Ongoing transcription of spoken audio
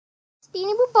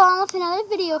Beanie Boo Ball with another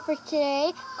video for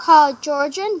today called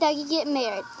Georgia and Dougie Get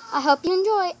Married. I hope you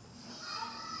enjoy it.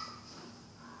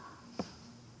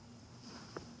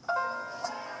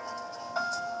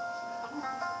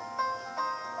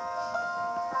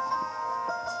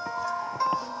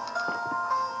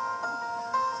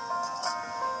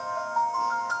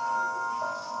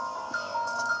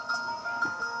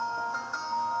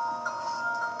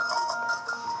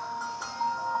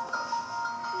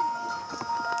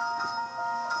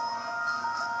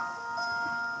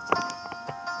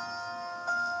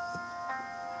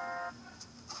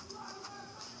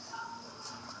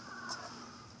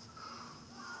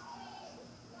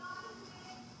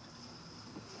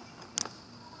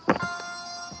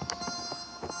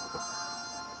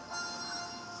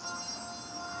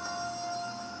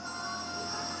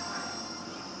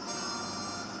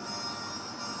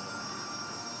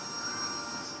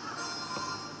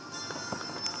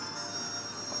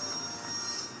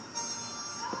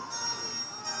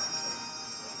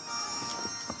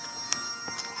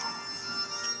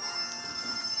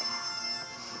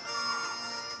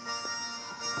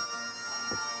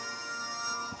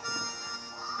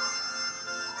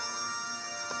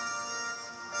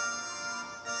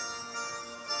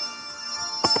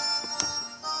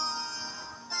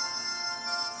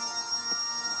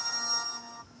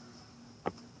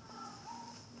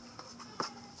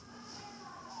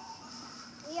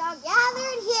 We are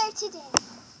gathered here today.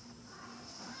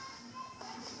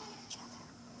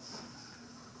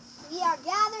 We are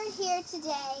gathered here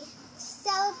today to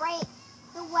celebrate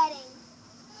the wedding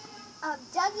of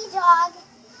Dougie Dog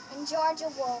and Georgia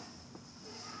Wolf.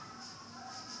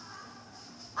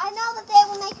 I know that they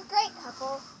will make a great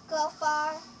couple, go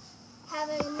far, have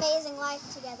an amazing life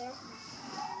together.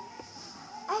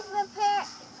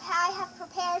 I have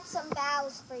prepared some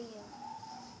vows for you.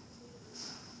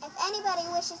 If anybody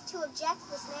wishes to object to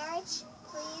this marriage,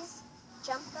 please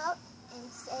jump out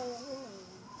and say your name.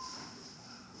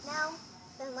 Now,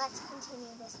 then let's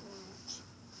continue this marriage.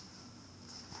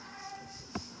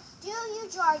 Do you,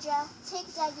 Georgia, take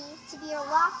Dougie to be your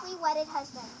lawfully wedded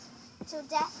husband, till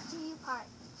death do you part?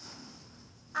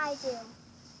 I do.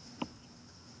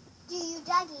 Do you,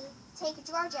 Dougie, take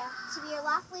Georgia to be your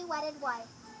lawfully wedded wife,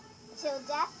 till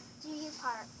death do you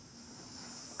part?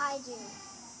 I do.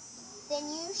 Then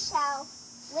you shall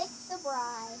lick the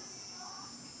bride.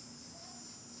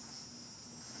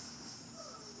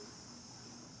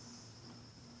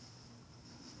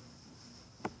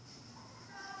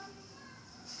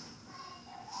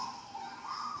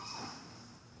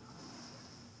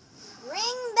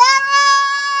 Ring bearer!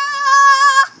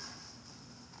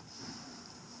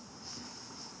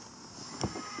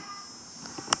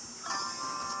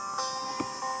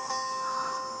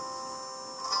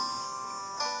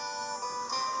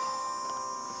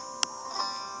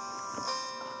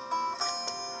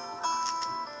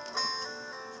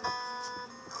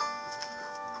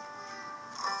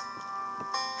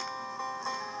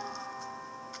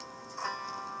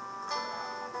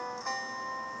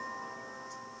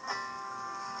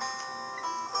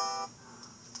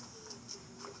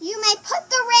 You may put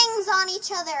the rings on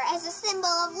each other as a symbol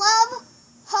of love,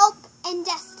 hope, and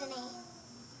destiny.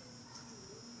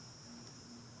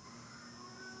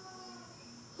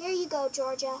 Here you go,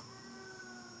 Georgia.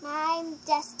 I'm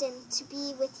destined to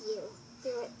be with you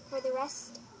for the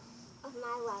rest of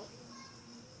my life.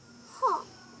 Oh,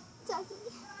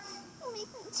 Dougie, you make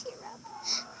me tear up.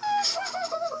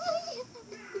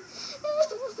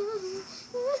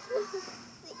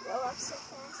 They grow up so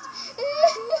fast.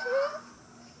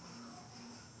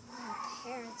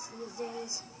 Parents these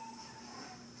days.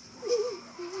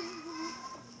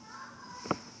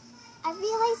 I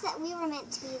realized that we were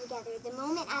meant to be together the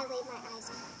moment I laid my eyes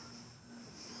on her.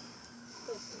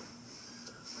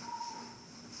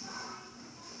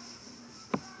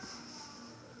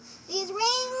 These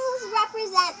rings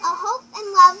represent a hope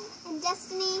and love and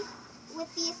destiny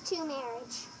with these two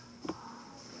marriage.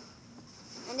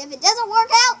 And if it doesn't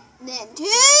work out, then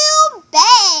too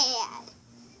bad.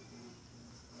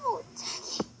 Oh,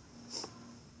 Dougie.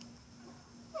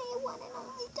 My one and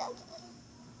only Dougie.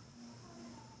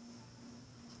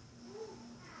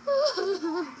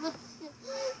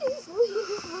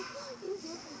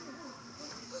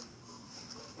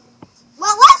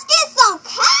 Well, let's get some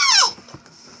cake!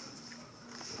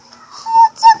 Oh,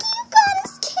 Dougie, you got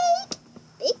us cake!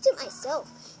 Baked it myself.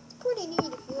 It's pretty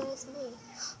neat if you ask me.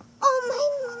 Oh, my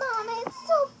mama, it's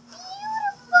so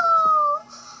beautiful!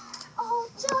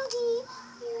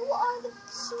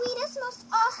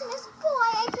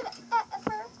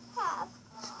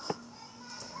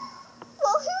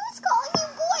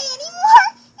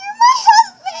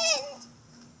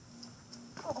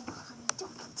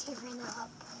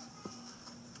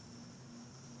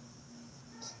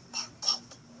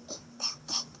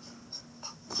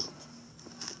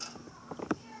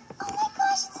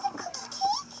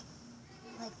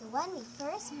 when we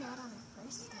first met on the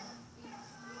first day.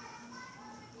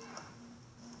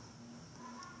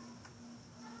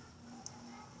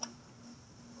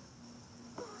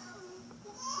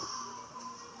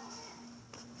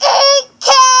 Eat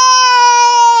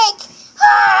cake!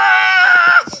 Cake!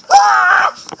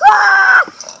 My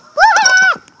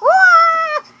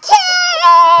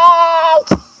cake!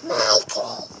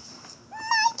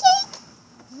 My cake!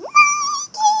 My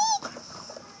cake!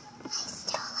 I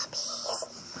stole a piece.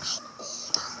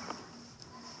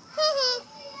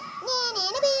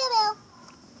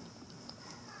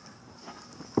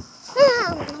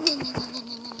 I'm evil.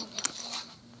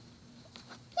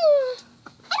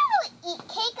 I don't really eat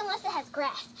cake unless it has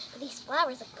grass, but these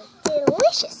flowers look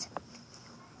delicious.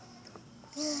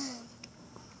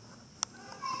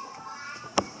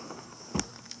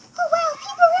 Oh wow,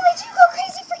 people really do go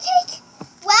crazy for cake.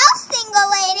 Well, single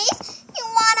ladies, you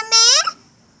want a man?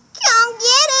 Come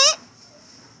get it.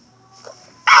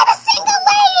 I'm a single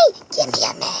lady. Give me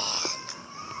a man.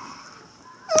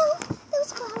 Oh,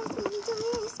 those flowers made me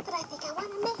delirious, but I think I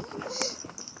want a man.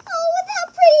 Oh, with how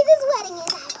pretty this wedding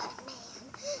is, I want a man.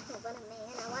 I want a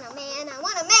man, I want a man, I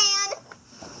want a man.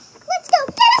 Let's go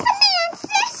get us a man,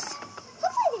 sis.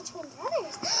 Hopefully they're twin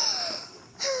brothers.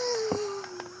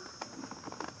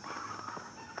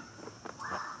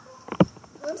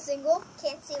 I'm single.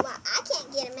 Can't see why I can't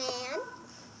get a man.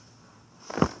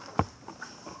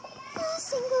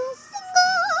 Single,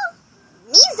 single.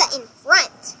 Misa in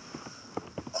front.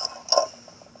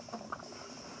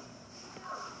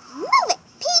 Move it,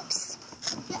 peeps.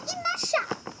 You're in my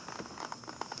shop.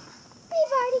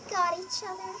 We've already got each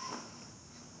other.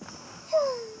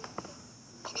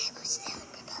 And I wish Sally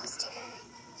proposed to her.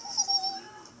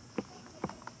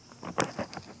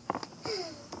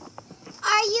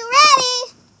 Are you ready?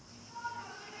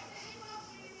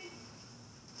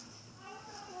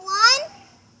 1,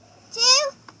 2,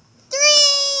 3.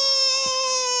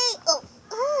 Oh,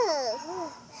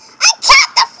 I cut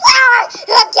the flower.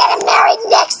 I'm getting married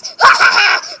next.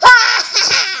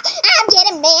 I'm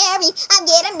getting married. I'm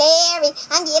getting married.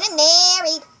 I'm getting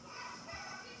married.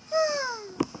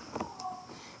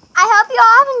 I hope you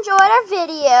all have enjoyed our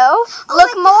video.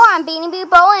 Look more on Beanie Boo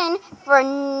Bowling for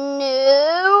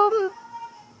new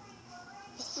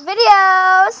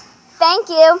videos. Thank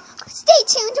you. Stay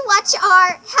tuned to watch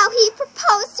how he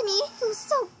proposed to me. He was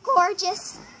so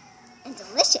gorgeous and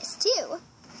delicious too.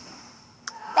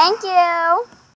 Thank you.